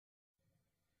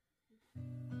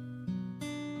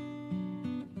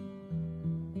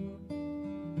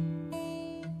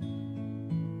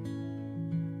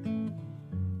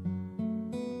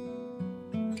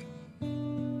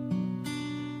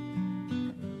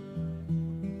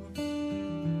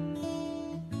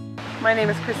my name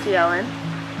is Christy Ellen,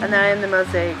 and I am the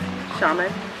Mosaic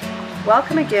Shaman.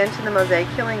 Welcome again to the Mosaic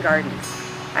Healing Gardens.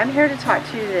 I'm here to talk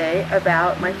to you today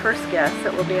about my first guest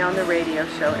that will be on the radio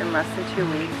show in less than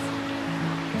 2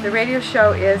 weeks. The radio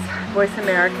show is Voice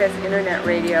America's Internet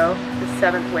Radio, the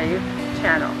 7th Wave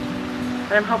channel.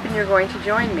 And I'm hoping you're going to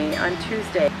join me on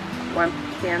Tuesday, 1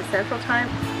 p.m. Central Time.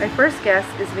 My first guest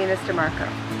is Venus DeMarco.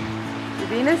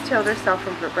 Venus healed herself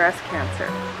from breast cancer,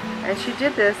 and she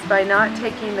did this by not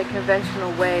taking the conventional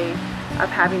way of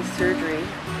having surgery,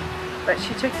 but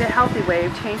she took the healthy way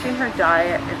of changing her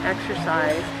diet and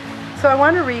exercise. So I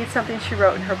want to read something she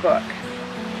wrote in her book.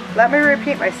 Let me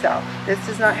repeat myself. This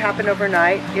does not happen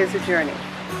overnight. It is a journey.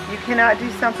 You cannot do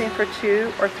something for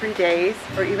 2 or 3 days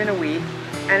or even a week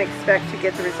and expect to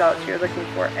get the results you're looking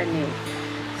for and need.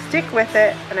 Stick with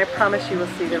it, and I promise you will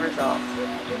see the results.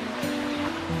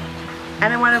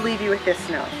 And I want to leave you with this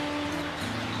note.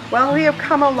 Well, we have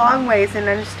come a long ways in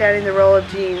understanding the role of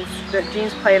genes that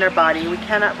genes play in our body. We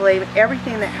cannot blame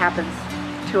everything that happens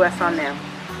to us on them.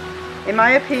 In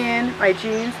my opinion, my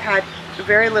genes had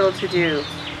very little to do,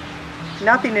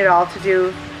 nothing at all to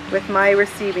do with my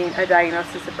receiving a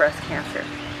diagnosis of breast cancer.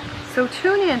 So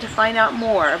tune in to find out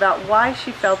more about why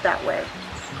she felt that way.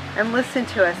 And listen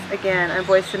to us again on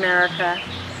Voice America,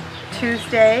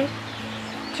 Tuesday,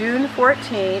 June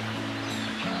 14th,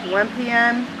 1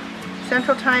 p.m.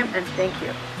 Central Time, and thank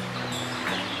you.